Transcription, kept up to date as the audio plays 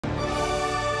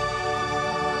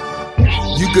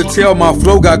You could tell my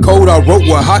flow got cold, I wrote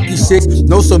with hockey sticks.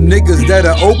 Know some niggas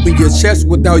that'll open your chest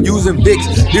without using Vicks.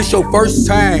 This your first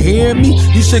time hearing me?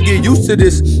 You should get used to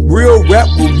this. Real rap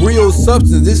with real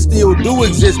substance, this still do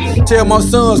exist. Tell my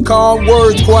sons calm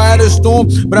words, quiet as storm.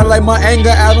 But I like my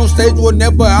anger out on stage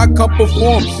whenever I come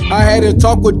perform. I had a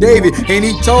talk with David and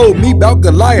he told me about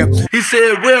Goliath. He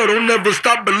said, well, don't never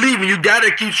stop believing, you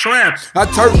gotta keep trying. I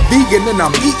turned vegan and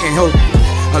I'm eating healthy.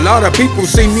 A lot of people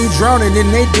see me drowning and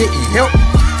they didn't help.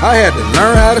 I had to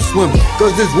learn how to swim,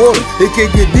 cause this water, it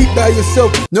can get deep by yourself.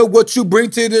 Know what you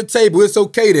bring to the table, it's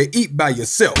okay to eat by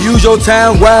yourself. Use your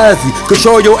time wisely,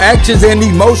 control your actions and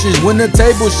emotions. When the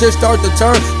table shit start to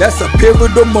turn, that's a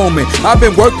pivotal moment. I've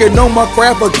been working on my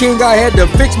craft, a king, I had to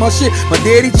fix my shit. My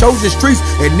daddy chose the streets,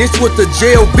 and this what the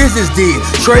jail business did.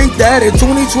 Trade that in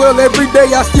 2012, every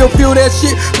day I still feel that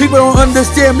shit. People don't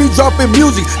understand me dropping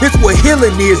music, this what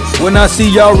healing is. When I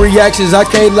see y'all reactions, I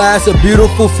can't lie, it's a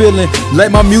beautiful feeling. Let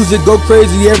my music go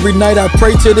crazy every night, I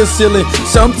pray to the ceiling.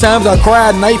 Sometimes I cry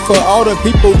at night for all the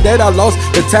people that I lost.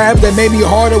 The times that made me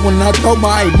harder when I thought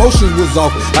my emotions was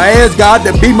off. I asked God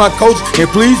to be my coach and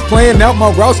please plan out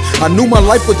my routes. I knew my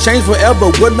life would change forever,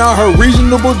 would not hurt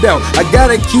reasonable doubt. I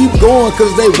gotta keep going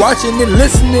cause they watching and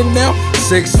listening now.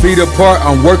 6 feet apart,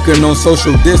 I'm working on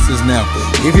social distance now.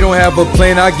 If you don't have a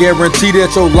plan, I guarantee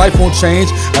that your life won't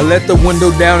change. I let the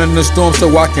window down in the storm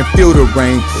so I can feel the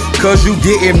rain. Cause you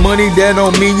getting money, that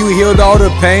don't mean you healed all the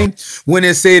pain. When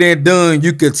it's said and done,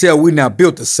 you can tell we not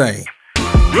built the same.